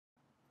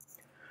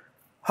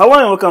Hello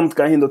and welcome to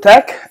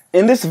KahindoTech.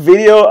 In this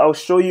video, I'll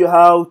show you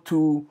how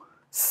to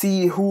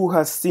see who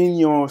has seen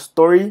your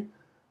story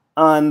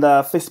on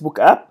the Facebook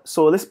app.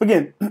 So let's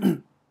begin.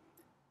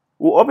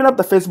 We'll open up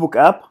the Facebook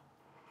app.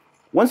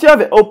 Once you have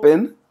it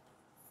open,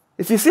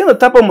 if you see on the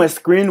top of my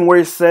screen where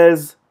it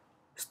says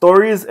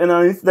stories and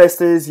underneath that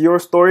says your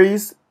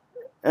stories,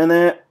 and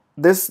then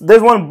there's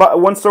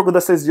one circle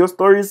that says your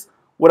stories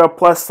with a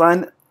plus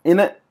sign in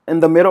it in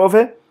the middle of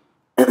it.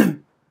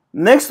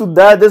 Next to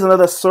that, there's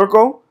another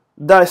circle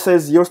that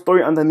says your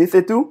story underneath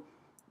it too.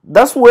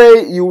 That's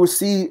where you will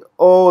see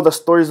all the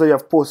stories that you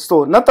have posted.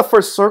 So not the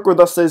first circle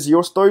that says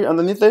your story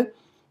underneath it,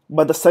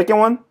 but the second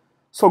one.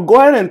 So go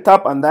ahead and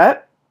tap on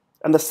that,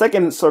 and the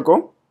second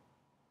circle.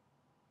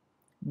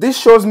 This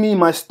shows me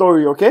my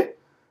story, okay?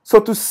 So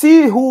to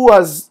see who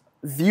has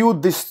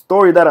viewed this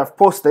story that I've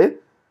posted,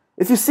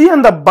 if you see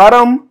on the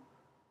bottom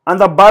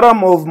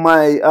of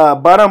my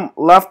bottom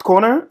left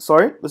corner,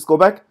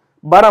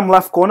 bottom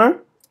left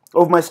corner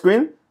of my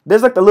screen,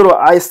 there's like a little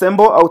eye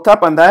symbol. I'll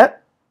tap on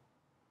that,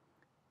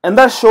 and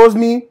that shows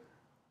me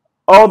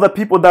all the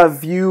people that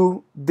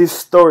view this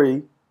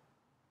story.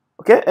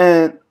 Okay,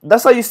 and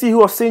that's how you see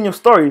who has seen your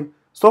story.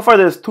 So far,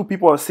 there's 2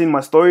 people who have seen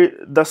my story.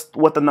 That's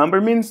what the number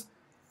means.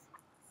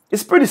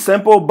 It's pretty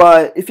simple,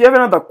 but if you have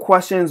any other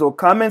questions or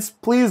comments,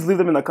 please leave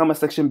them in the comment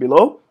section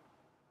below.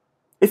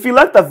 If you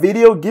liked the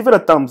video, give it a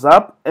thumbs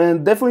up,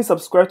 and definitely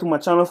subscribe to my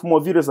channel for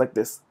more videos like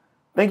this.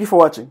 Thank you for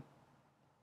watching.